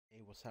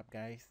What's up,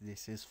 guys?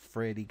 This is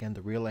Freddy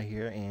Gandarilla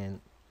here, and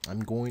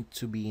I'm going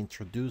to be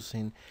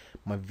introducing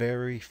my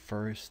very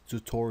first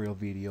tutorial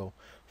video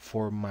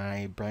for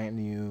my brand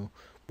new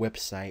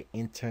website,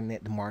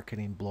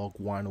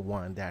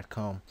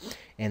 internetmarketingblog101.com.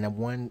 And I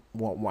want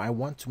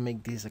to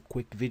make this a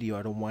quick video.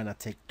 I don't want to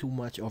take too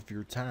much of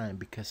your time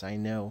because I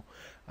know,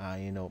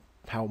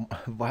 how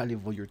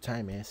valuable your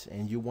time is,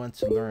 and you want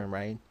to learn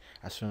right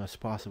as soon as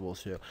possible.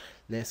 So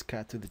let's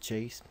cut to the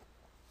chase.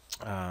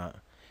 Uh,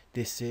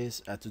 this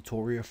is a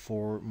tutorial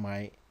for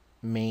my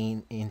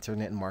main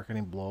internet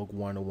marketing blog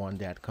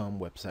 101.com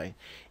website,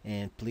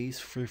 and please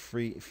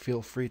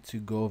feel free to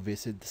go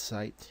visit the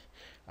site.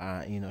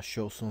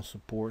 Show some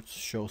support,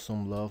 show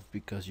some love,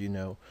 because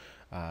the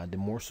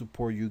more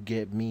support you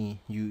get me,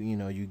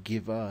 you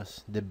give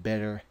us, the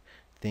better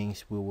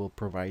things we will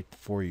provide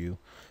for you.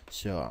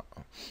 So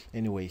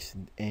anyways,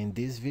 in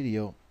this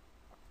video,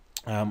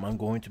 I'm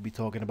going to be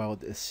talking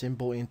about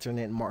simple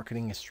internet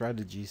marketing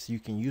strategies you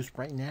can use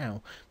right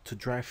now to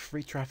drive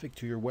free traffic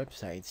to your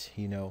websites.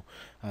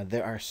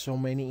 There are so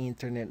many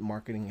internet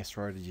marketing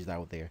strategies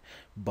out there,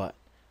 but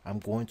I'm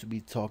going to be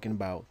talking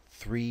about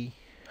three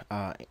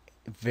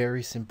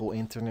very simple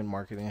internet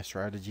marketing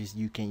strategies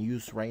you can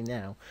use right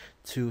now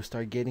to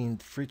start getting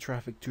free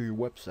traffic to your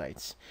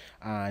websites.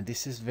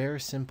 This is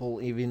very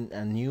simple. Even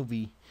a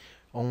newbie,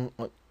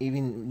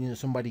 even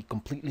somebody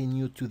completely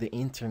new to the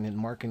internet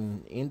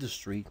marketing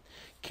industry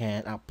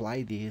can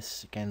apply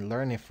this, can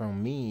learn it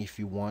from me if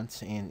you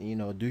want, and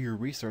do your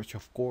research,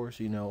 of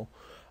course.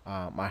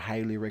 I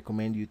highly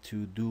recommend you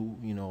to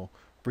do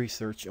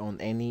research on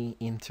any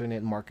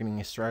internet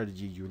marketing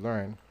strategy you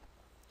learn,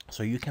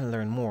 so you can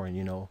learn more.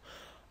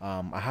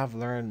 I have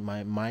learned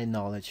my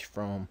knowledge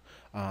from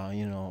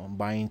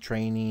buying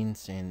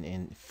trainings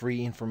and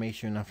free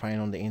information I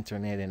find on the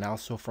internet, and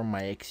also from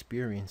my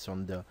experience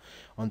on the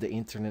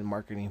internet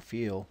marketing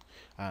field.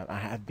 I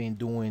have been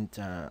doing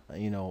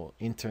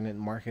internet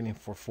marketing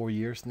for 4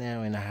 years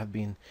now, and I have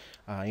been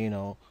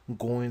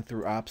going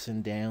through ups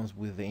and downs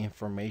with the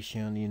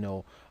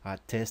information,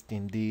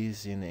 testing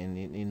this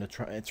and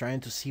trying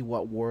to see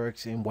what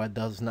works and what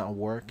does not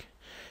work.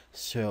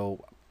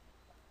 So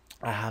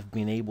I have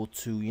been able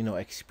to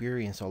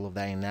experience all of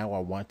that, and now I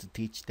want to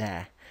teach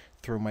that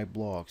through my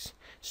blogs.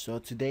 So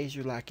today's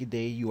your lucky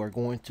day. You are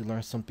going to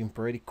learn something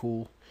pretty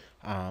cool.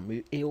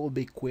 It will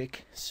be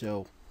quick,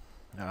 so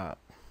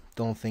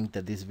don't think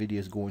that this video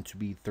is going to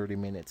be 30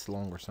 minutes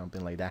long or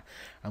something like that.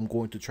 I'm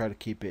going to try to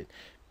keep it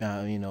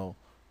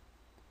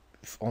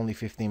only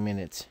 15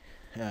 minutes.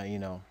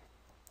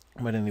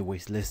 But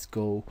anyways, let's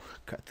go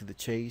cut to the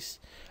chase.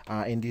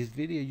 In this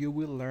video you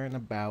will learn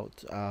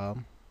about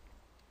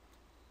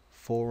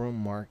forum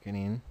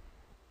marketing,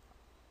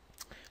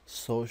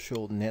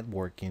 social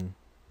networking,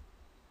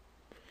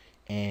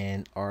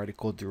 and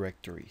article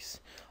directories.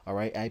 All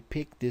right, I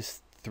picked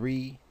these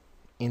three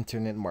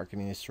internet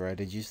marketing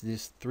strategies,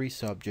 these three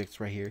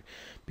subjects right here,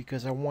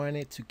 because I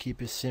wanted to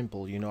keep it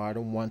simple. I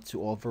don't want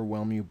to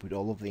overwhelm you with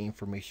all of the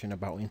information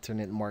about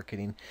internet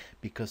marketing,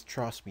 because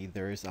trust me,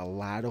 there are a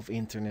lot of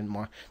internet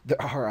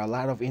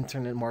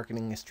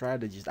marketing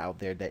strategies out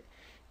there that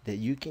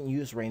you can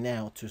use right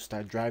now to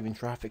start driving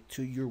traffic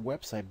to your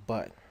website.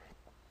 But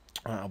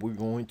we're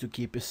going to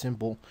keep it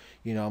simple.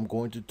 I'm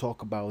going to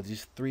talk about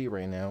these three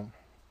right now,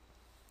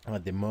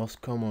 the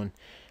most common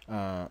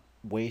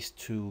ways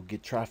to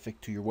get traffic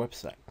to your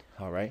website.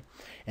 All right,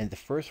 and the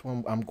first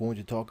one I'm going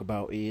to talk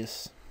about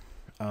is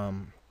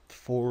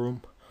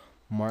forum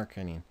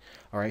marketing.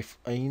 All right,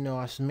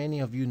 as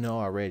many of you know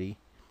already,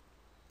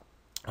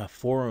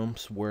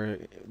 forums were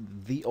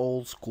the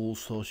old school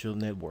social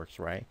networks,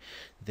 right?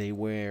 They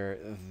were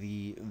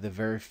the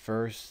very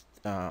first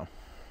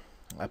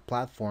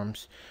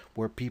platforms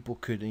where people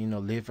could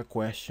leave a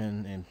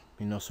question, and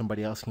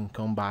somebody else can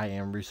come by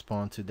and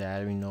respond to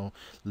that,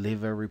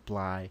 leave a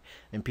reply,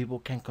 and people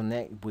can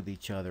connect with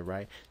each other,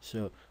 right?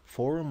 So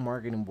forum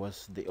marketing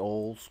was the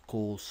old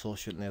school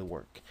social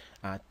network.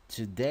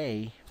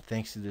 Today,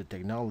 thanks to the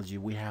technology,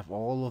 we have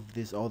all of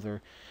these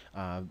other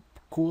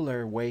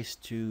cooler ways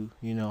to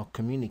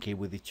communicate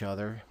with each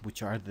other,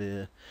 which are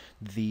the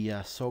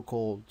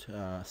so-called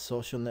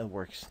social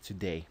networks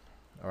today.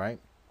 All right,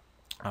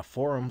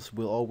 forums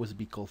will always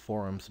be called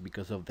forums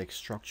because of the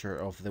structure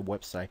of the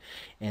website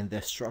and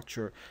the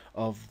structure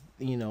of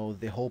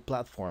the whole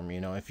platform.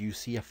 If you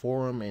see a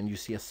forum and you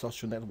see a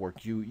social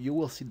network, you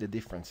will see the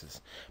differences,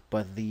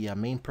 but the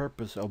main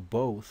purpose of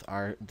both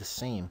are the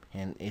same,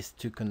 and is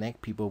to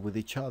connect people with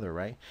each other,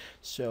 right?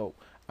 So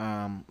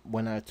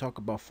when I talk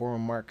about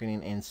forum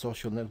marketing and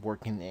social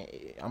networking,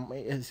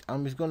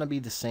 it's gonna be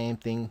the same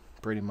thing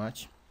pretty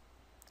much.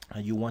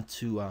 You want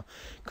to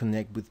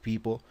connect with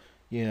people.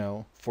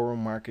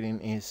 Forum marketing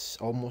is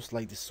almost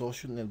like the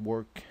social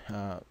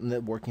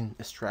networking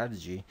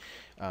strategy.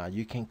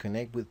 You can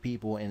connect with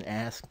people and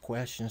ask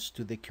questions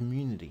to the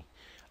community.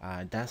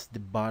 That's the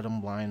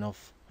bottom line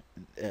of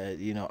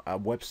a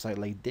website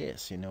like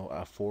this,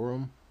 a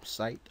forum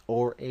site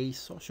or a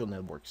social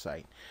network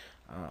site.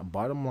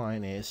 Bottom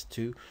line is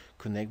to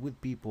connect with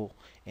people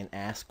and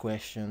ask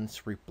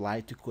questions,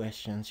 reply to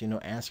questions,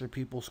 answer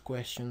people's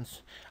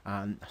questions,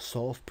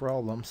 solve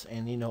problems,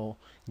 and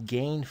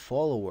gain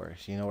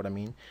followers. You know what I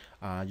mean?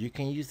 You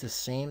can use the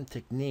same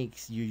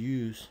techniques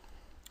you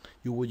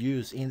would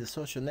use in the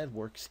social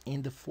networks,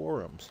 in the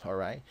forums. All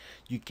right,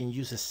 you can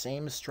use the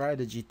same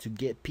strategy to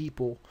get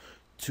people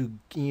to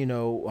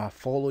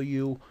follow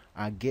you,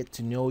 get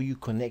to know you,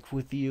 connect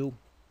with you,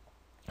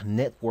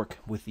 network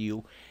with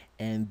you,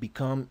 and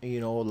become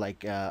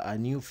like a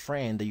new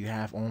friend that you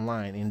have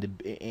online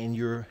in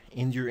your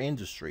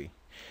industry.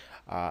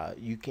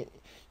 You can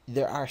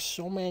There are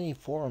so many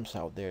forums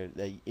out there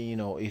that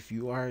if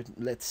you are,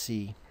 let's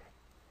say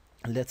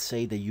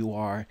that you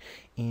are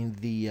in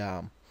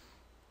the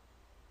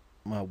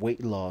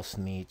weight loss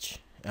niche.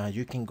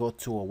 You can go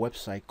to a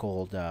website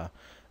called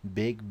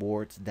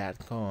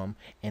bigboards.com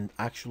and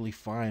actually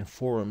find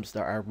forums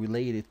that are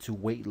related to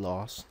weight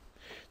loss,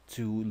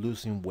 to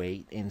losing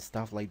weight and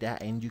stuff like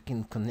that, and you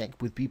can connect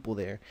with people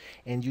there,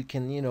 and you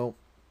can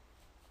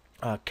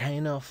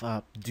kind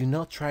of do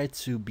not try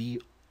to be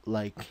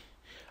like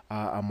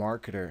a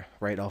marketer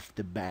right off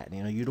the bat.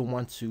 You don't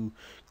want to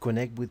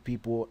connect with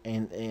people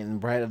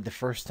and right at the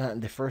first time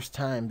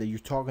that you're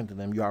talking to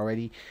them, you're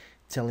already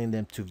telling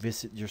them to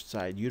visit your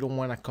site. You don't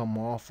want to come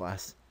off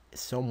as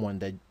someone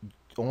that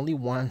only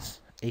wants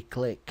a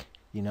click,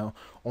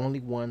 only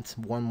wants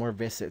one more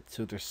visit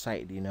to their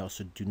site.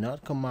 So do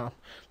not come up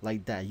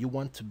like that. You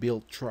want to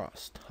build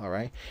trust. All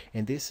right,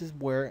 and this is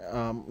where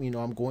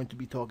I'm going to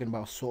be talking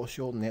about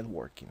social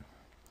networking.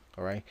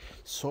 All right,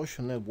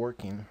 social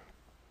networking.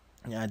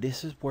 Yeah,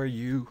 this is where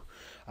you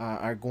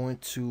are going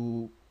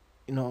to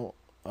you know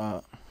uh,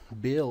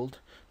 build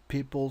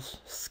people's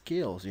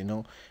skills.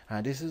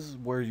 This is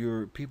where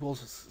your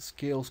people's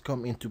skills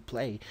come into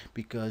play,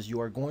 because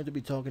you are going to be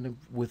talking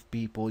with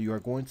people. You are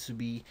going to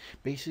be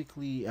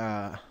basically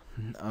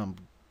um,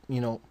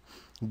 you know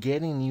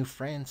getting new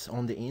friends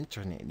on the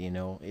internet.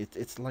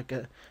 It's like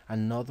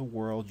another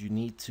world you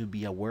need to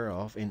be aware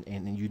of,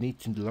 and you need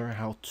to learn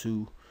how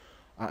to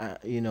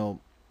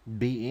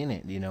be in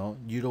it. You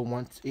don't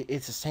want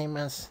it's the same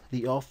as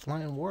the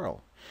offline world.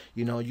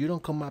 You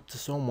don't come up to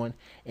someone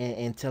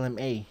and tell them,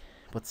 hey,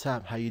 what's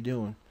up, how you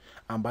doing,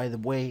 by the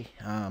way,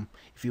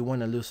 if you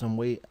want to lose some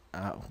weight,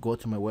 go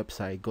to my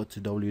website, go to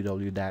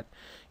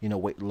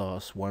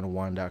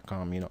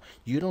www.weightloss101.com.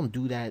 You don't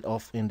do that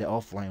off in the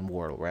offline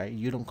world, right?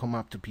 You don't come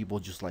up to people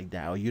just like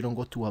that, or you don't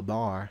go to a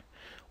bar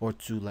or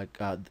to like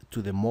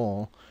to the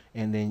mall,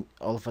 and then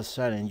all of a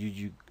sudden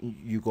you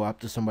go up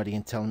to somebody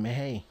and tell them,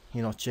 hey,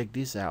 check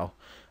this out,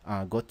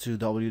 go to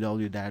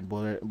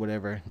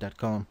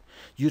www.whatever.com.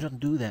 You don't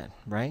do that,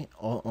 right,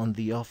 on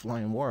the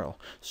offline world.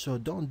 So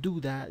don't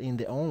do that in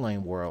the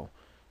online world.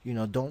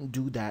 Don't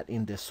do that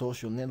in the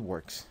social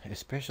networks,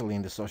 especially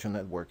in the social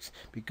networks,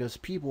 because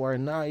people are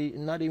not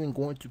even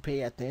going to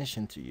pay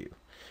attention to you.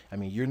 I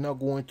mean, you're not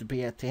going to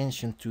pay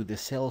attention to the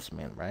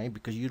salesman, right?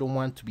 Because you don't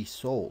want to be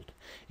sold.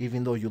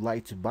 Even though you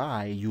like to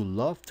buy, you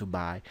love to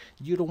buy,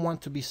 you don't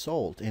want to be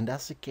sold. And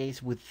that's the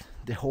case with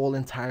the whole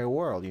entire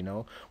world.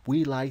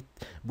 We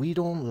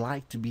don't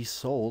like to be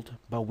sold,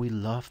 but we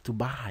love to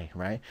buy,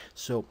 right?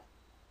 So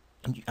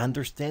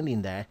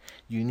understanding that,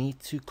 you need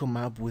to come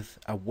up with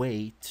a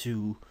way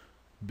to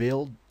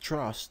build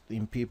trust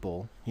in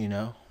people,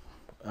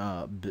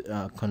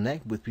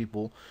 connect with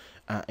people,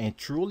 and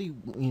truly,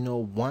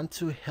 want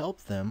to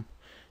help them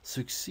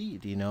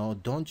succeed.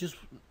 Don't just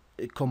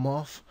come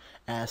off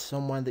as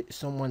someone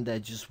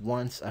that just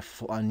wants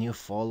a new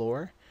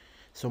follower,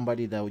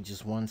 somebody that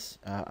just wants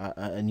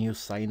a new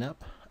sign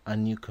up, a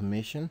new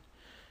commission,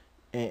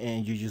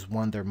 and you just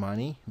want their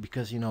money,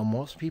 because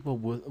most people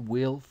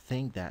will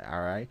think that.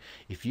 All right,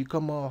 if you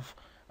come off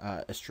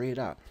straight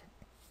up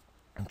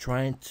and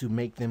trying to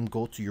make them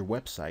go to your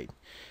website,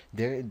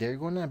 they're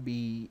gonna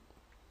be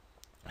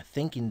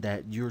thinking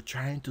that you're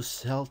trying to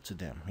sell to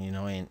them.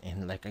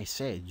 And like I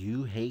said,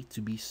 you hate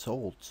to be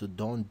sold, so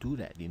don't do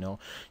that. You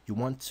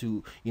want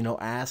to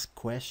ask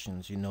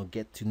questions,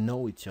 get to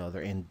know each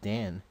other, and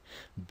then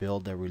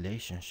build a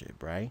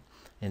relationship, right?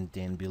 And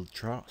then build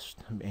trust.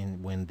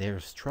 And when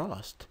there's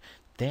trust,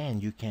 then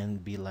you can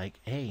be like,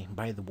 hey,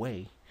 by the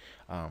way,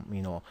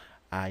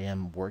 I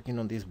am working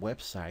on this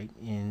website,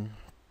 and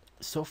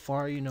so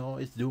far,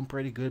 it's doing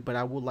pretty good, but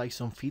I would like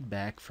some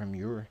feedback from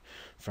you,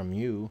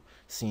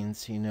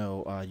 since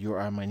you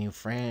are my new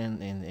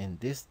friend, and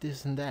this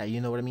and that. You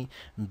know what I mean?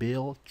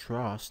 Build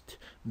trust,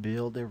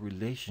 build a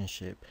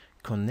relationship,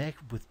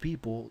 connect with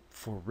people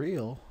for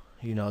real.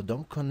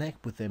 Don't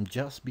connect with them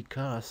just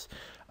because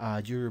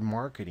you're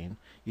marketing.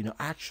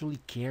 Actually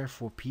care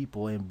for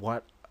people and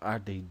what are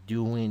they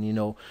doing,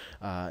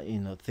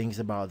 things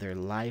about their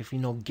life.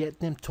 Get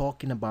them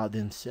talking about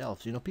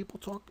themselves.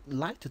 People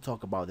like to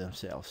talk about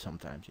themselves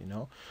sometimes.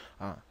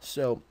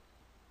 So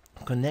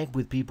connect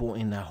with people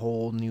in a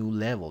whole new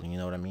level. You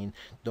know what I mean?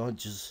 Don't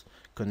just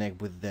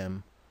connect with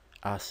them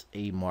as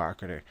a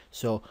marketer.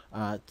 So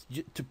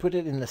to put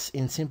it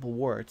in simple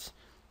words,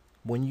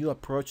 when you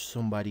approach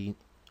somebody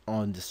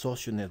on the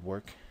social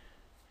network,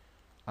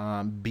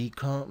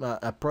 become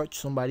approach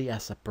somebody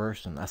as a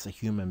person, as a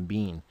human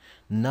being,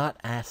 not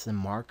as a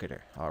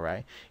marketer. All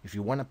right, if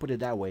you want to put it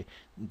that way,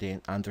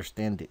 then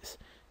understand this.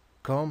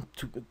 Come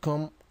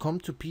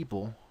to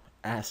people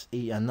as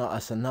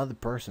as another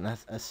person,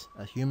 as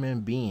a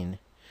human being.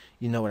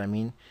 You know what I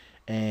mean?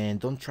 And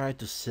don't try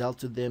to sell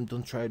to them.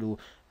 Don't try to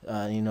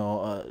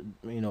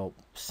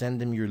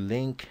send them your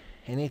link,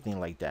 anything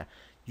like that.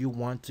 You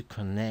want to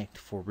connect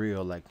for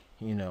real, like,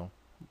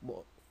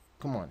 well,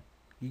 come on,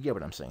 you get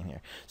what I'm saying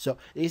here. So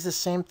it's the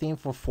same thing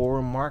for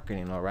forum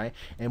marketing. All right,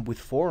 and with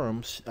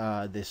forums,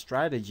 the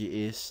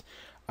strategy is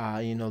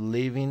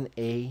leaving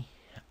a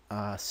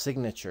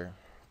signature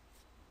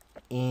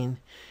in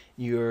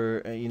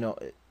your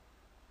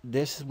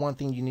this is one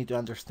thing you need to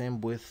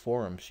understand with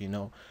forums.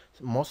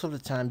 Most of the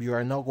time you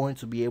are not going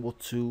to be able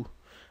to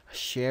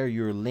share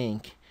your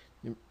link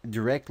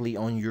directly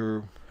on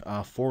your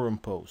forum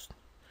post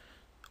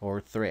or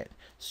thread.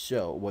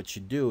 So what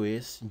you do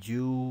is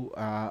you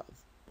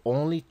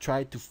only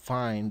try to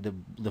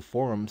find the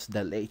forums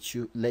that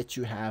let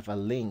you have a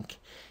link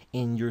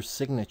in your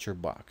signature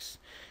box.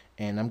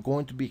 And I'm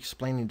going to be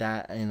explaining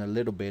that in a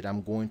little bit.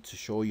 I'm going to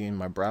show you in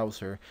my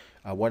browser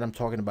what I'm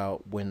talking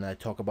about when I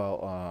talk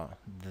about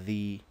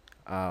the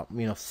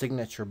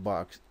signature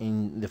box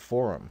in the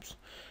forums.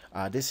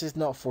 This is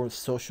not for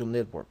social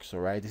networks,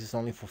 all right? This is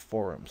only for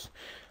forums.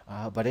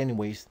 But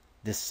anyways,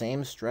 the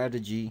same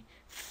strategy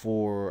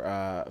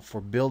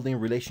for building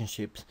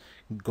relationships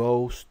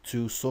goes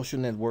to social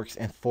networks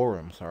and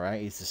forums. All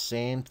right, it's the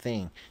same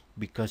thing,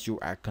 because you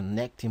are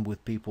connecting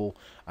with people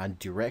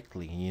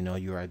directly.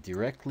 You are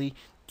directly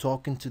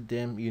talking to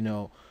them,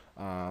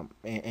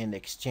 and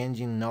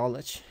exchanging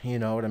knowledge. You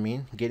know what I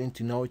mean? Getting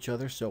to know each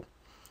other. So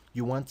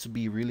you want to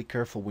be really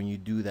careful when you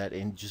do that,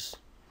 and just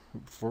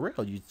for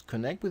real, you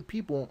connect with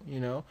people.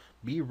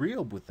 Be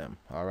real with them.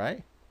 All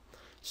right.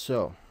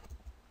 So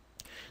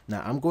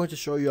now I'm going to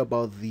show you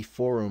about the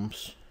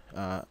forums,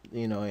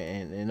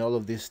 and all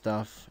of this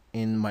stuff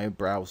in my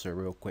browser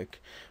real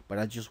quick. But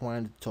I just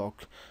wanted to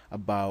talk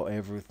about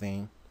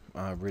everything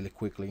really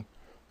quickly.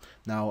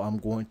 Now I'm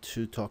going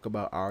to talk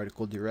about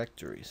article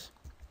directories.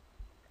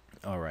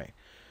 All right.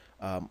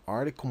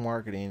 Article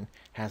marketing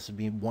has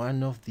been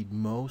one of the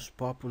most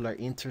popular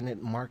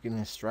internet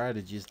marketing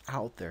strategies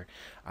out there.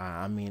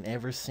 I mean,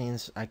 ever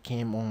since I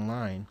came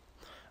online,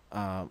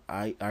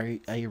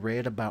 I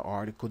read about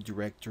article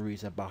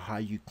directories, about how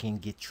you can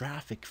get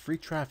traffic, free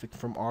traffic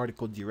from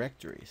article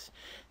directories.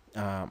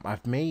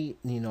 I've made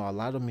a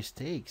lot of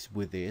mistakes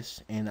with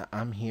this, and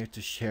I'm here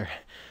to share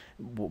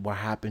what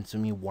happened to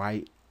me,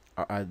 why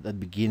at the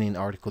beginning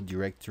article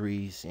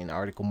directories and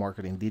article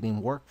marketing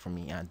didn't work for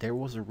me. There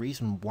was a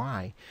reason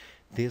why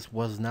this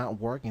was not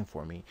working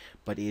for me,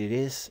 but it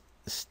is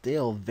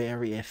still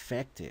very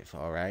effective.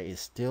 All right,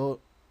 it's still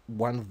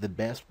one of the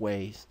best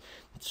ways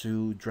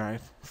to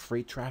drive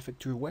free traffic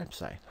to your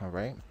website. All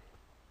right,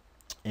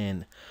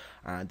 and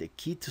the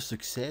key to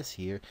success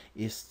here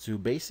is to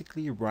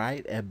basically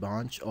write a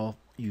bunch of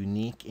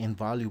unique and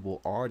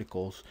valuable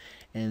articles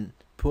and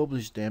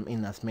publish them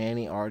in as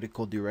many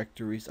article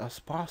directories as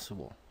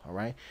possible. All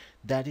right,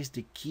 that is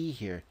the key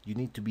here. You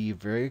need to be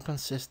very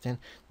consistent.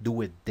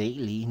 Do it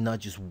daily, not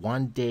just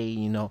one day.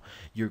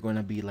 You're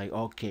gonna be like,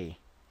 okay,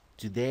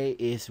 today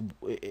it's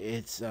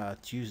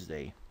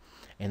Tuesday,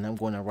 and I'm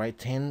going to write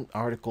 10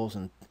 articles,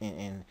 and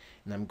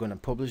I'm going to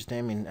publish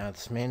them in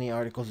as many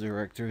articles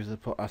directories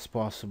as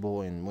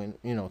possible, and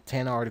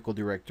 10 article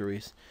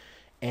directories,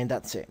 and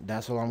that's it.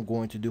 That's all I'm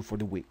going to do for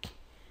the week.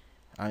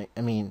 I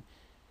mean,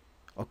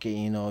 okay,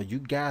 you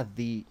got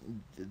the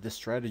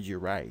strategy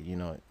right.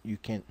 You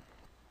can,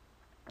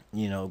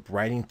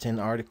 writing 10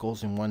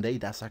 articles in one day,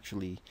 that's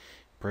actually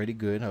pretty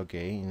good.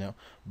 Okay,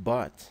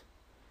 but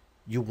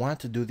you want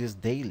to do this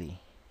daily.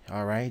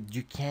 All right,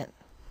 you can't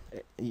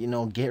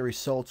get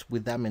results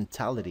with that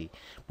mentality,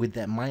 with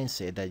that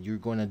mindset that you're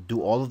going to do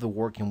all of the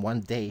work in one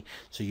day,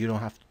 so you don't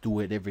have to do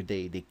it every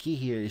day. The key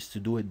here is to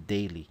do it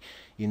daily,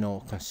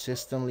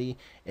 consistently,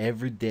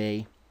 every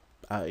day,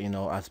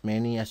 as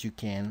many as you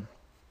can,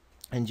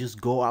 and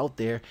just go out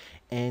there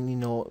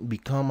and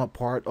become a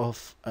part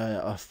of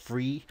a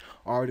free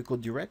article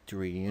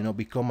directory.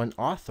 Become an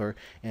author,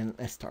 and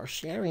start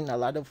sharing a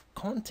lot of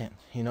content,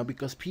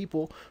 because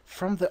people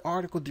from the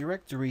article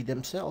directory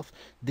themselves,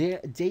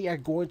 they are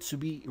going to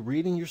be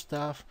reading your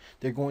stuff.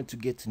 They're going to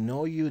get to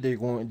know you.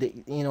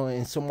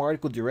 In some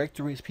article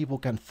directories, people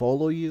can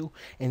follow you,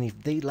 and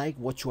if they like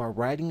what you are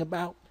writing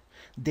about,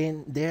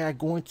 then they are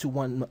going to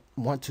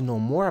want to know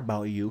more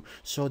about you,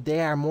 so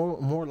they are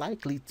more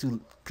likely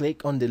to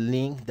click on the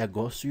link that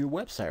goes to your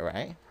website,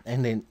 right?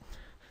 And then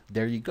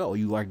there you go,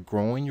 you are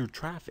growing your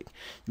traffic,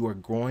 you are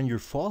growing your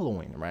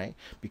following, right?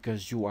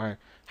 Because you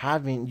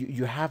have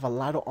a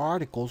lot of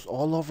articles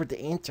all over the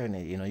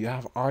internet. You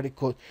have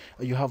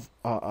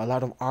a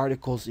lot of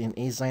articles in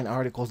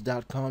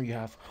designarticles.com, you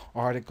have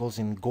articles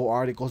in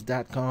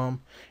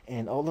goarticles.com,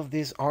 and all of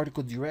these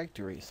article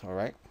directories. All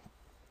right,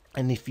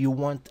 And if you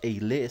want a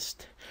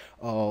list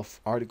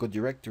of article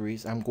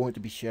directories, I'm going to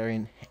be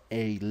sharing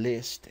a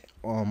list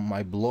on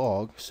my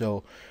blog.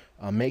 So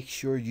make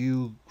sure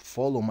you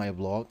follow my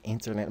blog,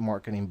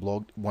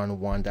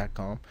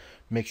 internetmarketingblog101.com.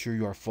 Make sure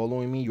you are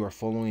following me, you are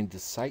following the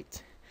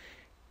site,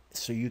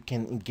 so you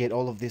can get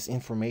all of this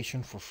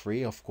information for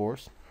free, of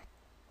course.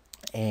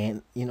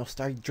 And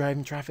start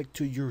driving traffic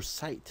to your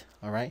site.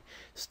 All right,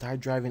 start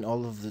driving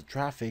all of the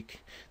traffic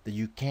that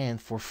you can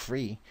for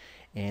free,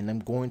 and I'm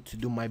going to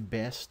do my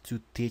best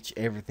to teach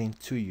everything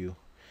to you.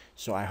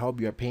 So I hope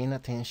you are paying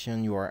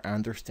attention, you are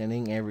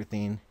understanding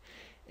everything,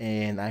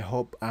 and I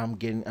hope I'm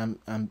getting,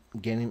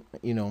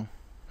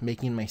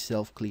 making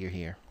myself clear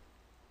here.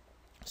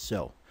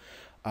 So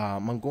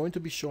I'm going to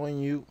be showing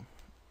you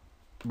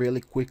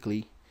really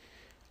quickly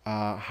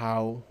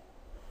how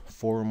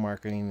forum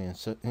marketing, and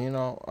so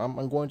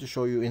I'm going to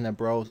show you in a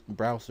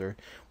browser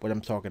what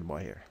I'm talking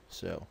about here.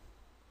 So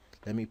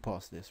let me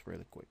pause this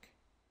really quick.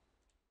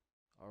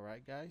 All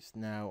right, guys,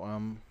 now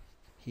I'm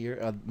here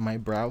at my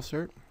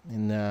browser,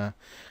 and I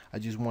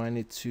just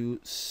wanted to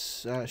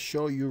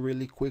show you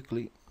really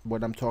quickly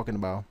what I'm talking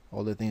about,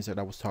 all the things that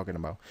I was talking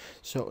about.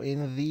 So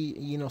in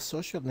the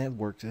social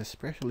networks,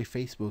 especially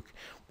Facebook,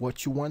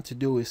 what you want to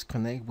do is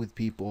connect with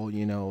people,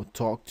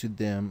 talk to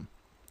them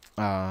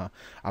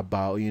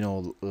about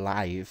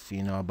life,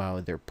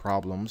 about their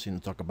problems,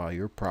 talk about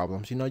your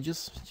problems,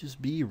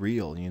 just be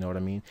real, you know what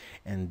I mean.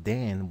 And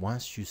then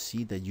once you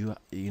see that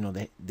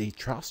they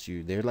trust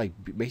you, they're like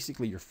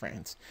basically your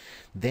friends,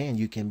 then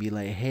you can be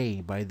like,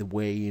 hey, by the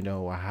way,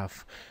 I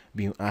have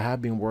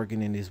been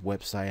working in this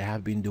website, I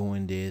have been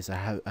doing this,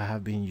 I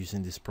have been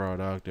using this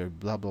product, or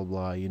blah blah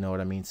blah, you know what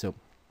I mean. So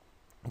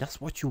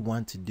that's what you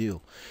want to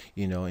do,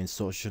 in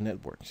social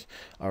networks.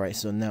 All right,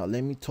 so now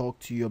let me talk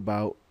to you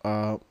about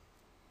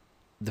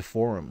the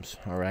forums.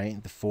 All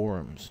right, the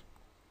forums.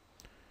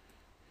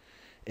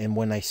 And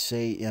when I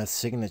say a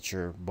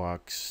signature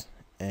box,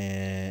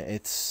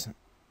 it's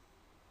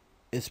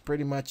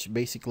pretty much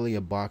basically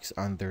a box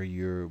under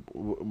your,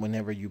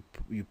 whenever you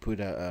put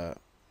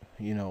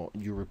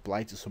you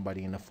reply to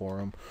somebody in a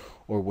forum,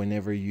 or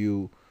whenever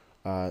you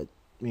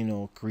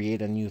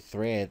create a new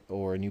thread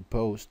or a new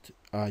post,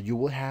 you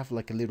will have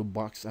like a little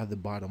box at the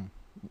bottom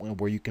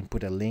where you can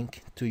put a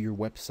link to your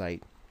website.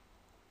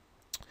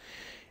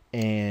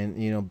 And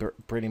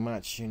pretty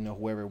much,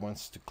 whoever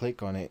wants to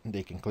click on it,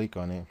 they can click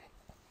on it.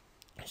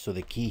 So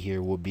the key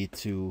here will be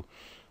to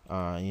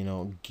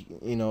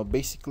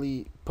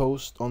basically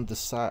post on the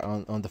site,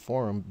 on the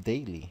forum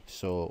daily.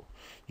 So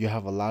you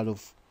have a lot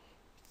of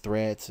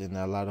threads and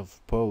a lot of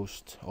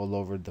posts all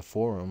over the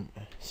forum,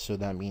 so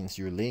that means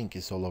your link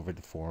is all over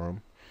the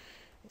forum,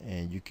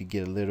 and you could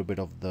get a little bit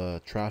of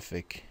the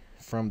traffic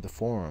from the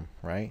forum,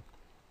 right?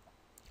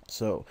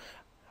 So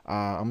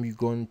I'm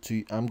going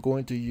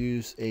to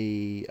use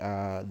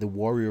the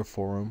Warrior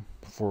forum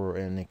for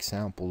an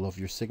example of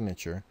your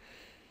signature.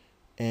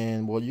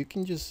 And well, you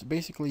can just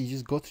basically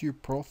just go to your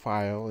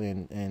profile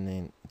and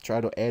then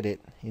try to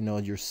edit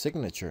your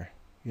signature,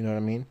 you know what I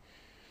mean.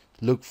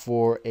 Look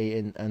for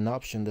an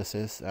option that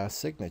says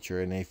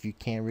signature, and if you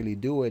can't really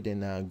do it,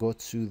 then go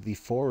to the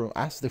forum,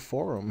 ask the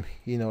forum,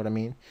 you know what I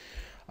mean.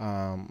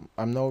 I'm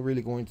not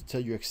really going to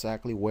tell you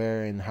exactly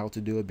where and how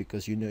to do it,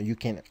 because you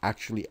can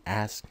actually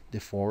ask the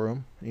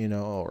forum,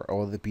 or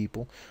other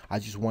people. I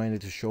just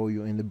wanted to show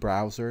you in the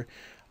browser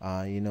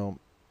how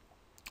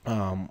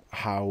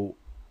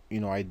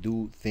I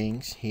do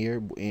things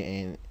here,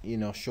 and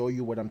show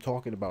you what I'm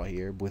talking about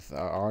here with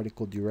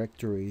article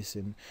directories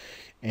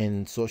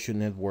and social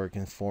network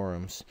and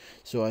forums.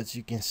 So as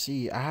you can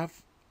see, I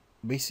have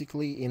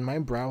basically in my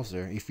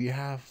browser, if you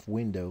have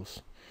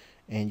Windows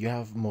and you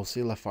have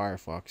Mozilla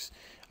Firefox,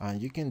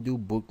 you can do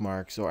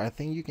bookmarks. So I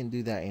think you can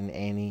do that in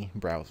any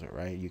browser,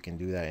 right? You can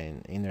do that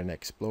in Internet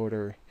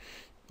Explorer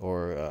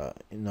or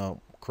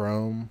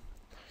Chrome.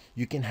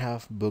 You can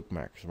have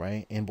bookmarks,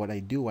 right? And what I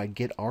do, I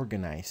get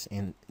organized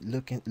and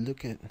look at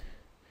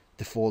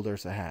the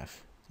folders I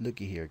have.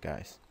 Looky here,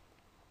 guys.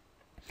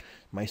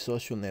 My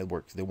social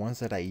networks, the ones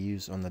that I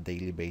use on a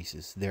daily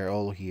basis, they're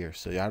all here.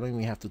 So I don't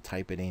even have to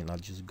type it in. I'll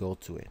just go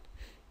to it.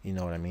 You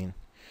know what I mean?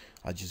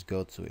 I'll just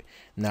go to it.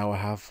 Now I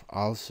have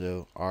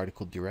also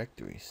article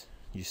directories.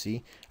 You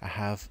see, I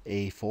have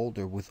a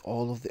folder with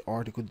all of the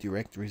article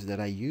directories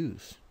that I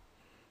use,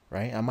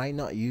 right? I might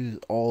not use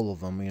all of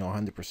them,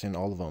 100%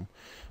 all of them,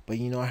 but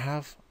I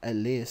have a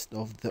list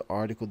of the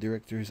article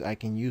directories I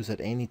can use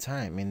at any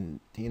time, and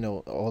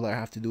all I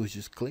have to do is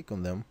just click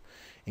on them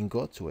and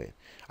go to it.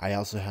 I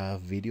also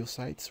have video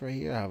sites right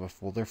here. I have a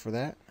folder for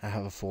that. I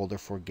have a folder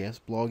for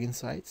guest blogging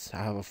sites.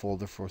 I have a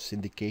folder for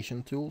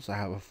syndication tools. I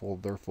have a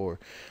folder for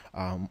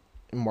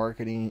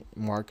marketing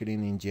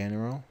in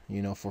general,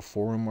 for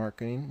forum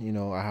marketing.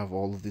 I have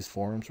all of these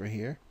forums right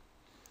here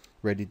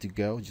ready to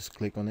go. Just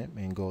click on it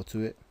and go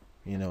to it,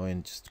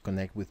 and just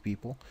connect with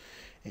people.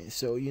 And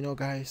so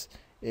guys,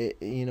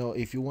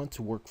 if you want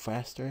to work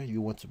faster,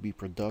 you want to be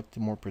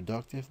more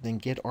productive, then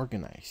get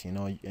organized,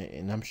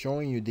 and I'm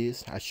showing you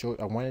this. I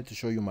wanted to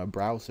show you my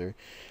browser,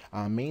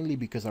 mainly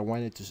because I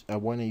wanted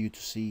you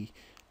to see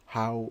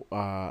how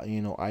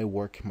I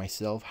work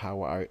myself,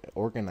 how I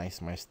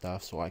organize my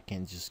stuff, so I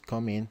can just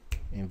come in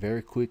and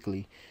very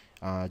quickly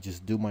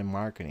just do my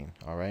marketing.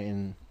 All right,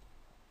 and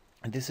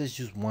this is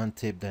just one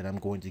tip that I'm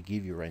going to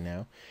give you right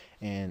now,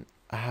 and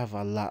I have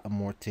a lot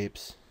more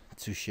tips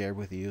to share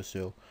with you.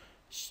 So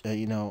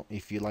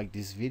if you like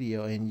this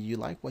video and you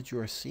like what you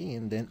are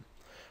seeing, then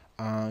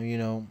uh, you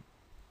know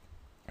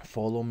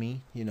follow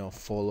me,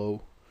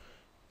 follow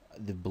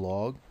the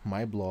blog,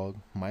 my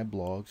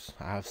blogs.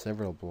 I have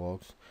several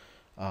blogs,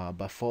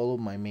 but follow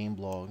my main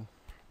blog,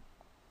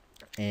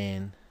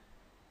 and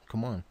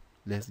come on,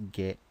 let's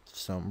get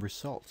some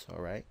results.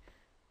 All right,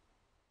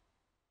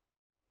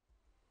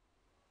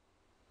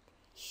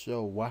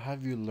 so what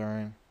have you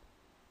learned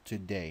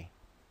today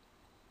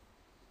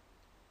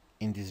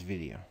in this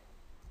video?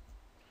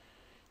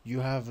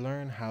 You have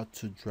learned how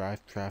to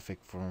drive traffic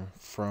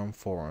from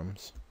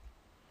forums.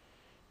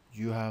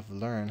 You have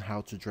learned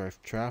how to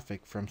drive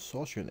traffic from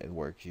social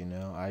networks.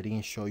 I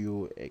didn't show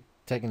you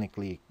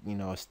technically,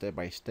 step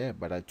by step,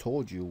 but I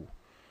told you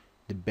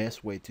the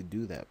best way to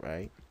do that,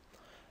 right?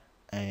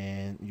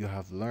 And you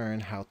have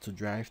learned how to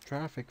drive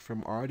traffic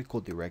from article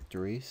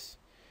directories.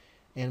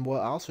 And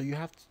well, also you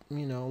have to,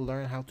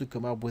 learn how to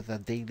come up with a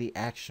daily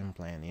action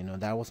plan.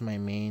 That was my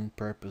main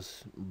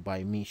purpose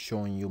by me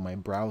showing you my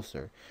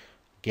browser.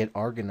 Get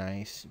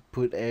organized,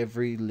 put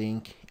every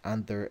link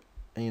under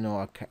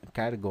a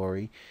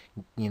category,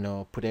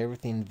 put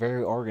everything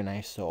very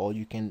organized, so all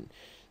you can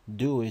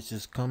do is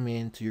just come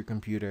into your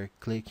computer,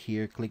 click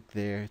here, click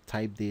there,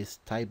 type this,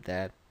 type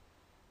that,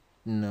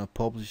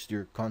 publish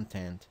your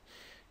content,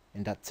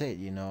 and that's it,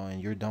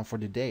 and you're done for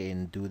the day.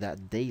 And do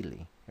that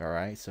daily. All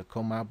right, so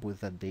come up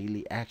with a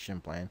daily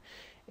action plan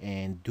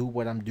and do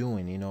what I'm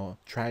doing.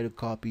 Try to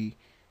copy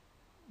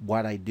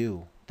what I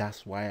do.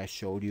 That's why I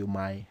showed you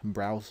my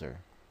browser,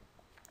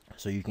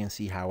 so you can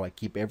see how I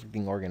keep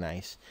everything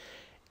organized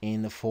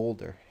in the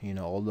folder.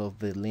 All of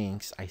the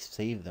links, I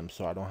save them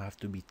so I don't have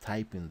to be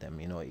typing them.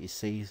 It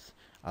saves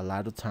a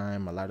lot of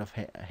time, a lot of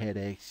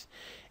headaches,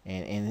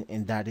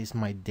 and that is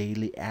my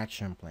daily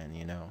action plan.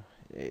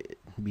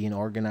 Being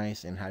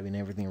organized and having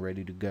everything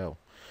ready to go.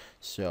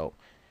 So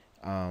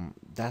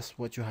that's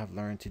what you have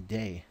learned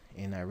today,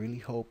 and I really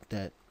hope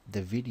that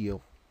the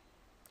video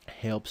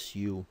helps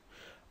you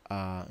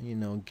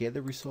get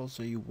the results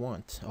that you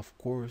want. Of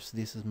course,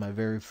 this is my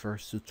very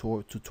first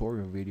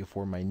tutorial video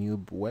for my new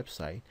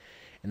website,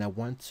 and I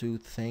want to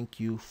thank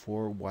you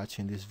for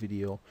watching this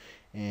video,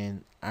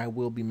 and I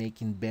will be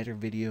making better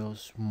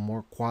videos,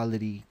 more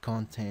quality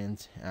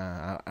content.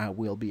 I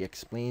will be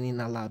explaining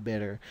a lot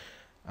better,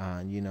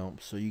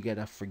 so you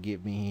gotta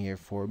forgive me here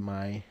for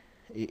my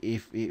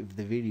if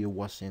the video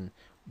wasn't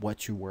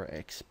what you were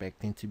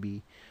expecting to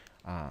be.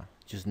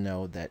 Just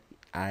know that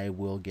I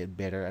will get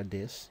better at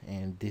this,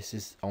 and this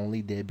is only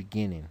the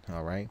beginning.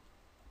 All right,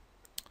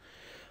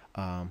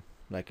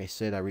 like I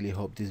said, I really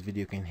hope this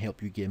video can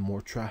help you get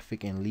more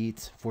traffic and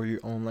leads for your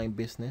online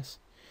business.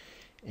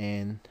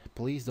 And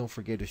please don't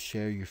forget to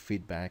share your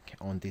feedback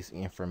on this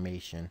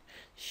information.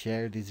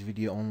 Share this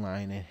video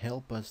online and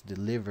help us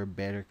deliver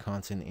better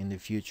content in the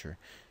future,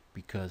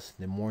 because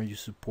the more you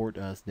support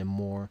us, the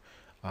more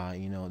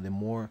the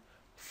more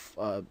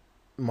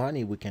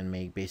money we can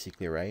make,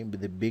 basically, right?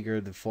 But the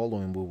bigger the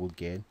following we will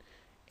get,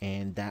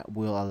 and that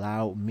will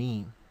allow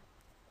me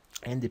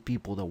and the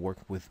people that work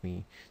with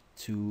me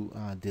to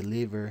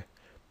deliver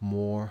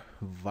more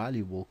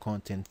valuable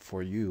content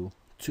for you,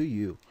 to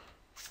you,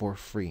 for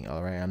free.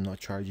 All right, I'm not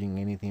charging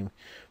anything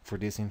for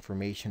this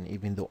information,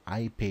 even though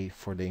I pay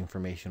for the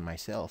information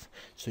myself.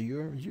 So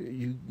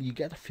you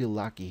gotta feel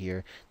lucky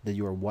here that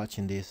you are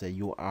watching this, that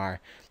you are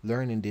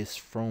learning this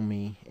from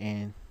me,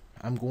 and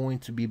I'm going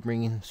to be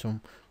bringing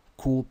some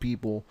cool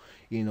people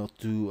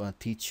to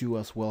teach you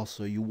as well.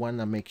 So you want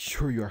to make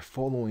sure you are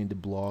following the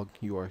blog,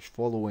 you are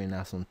following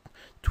us on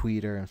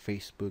Twitter and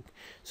Facebook,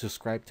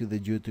 subscribe to the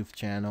YouTube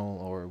channel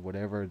or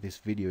whatever this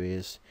video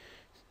is,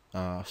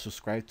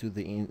 subscribe to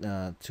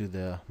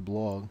the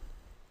blog,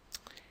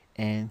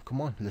 and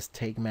come on, let's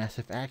take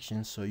massive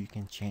action so you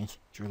can change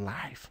your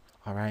life.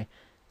 All right,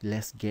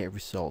 let's get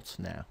results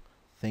now.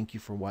 Thank you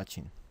for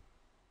watching.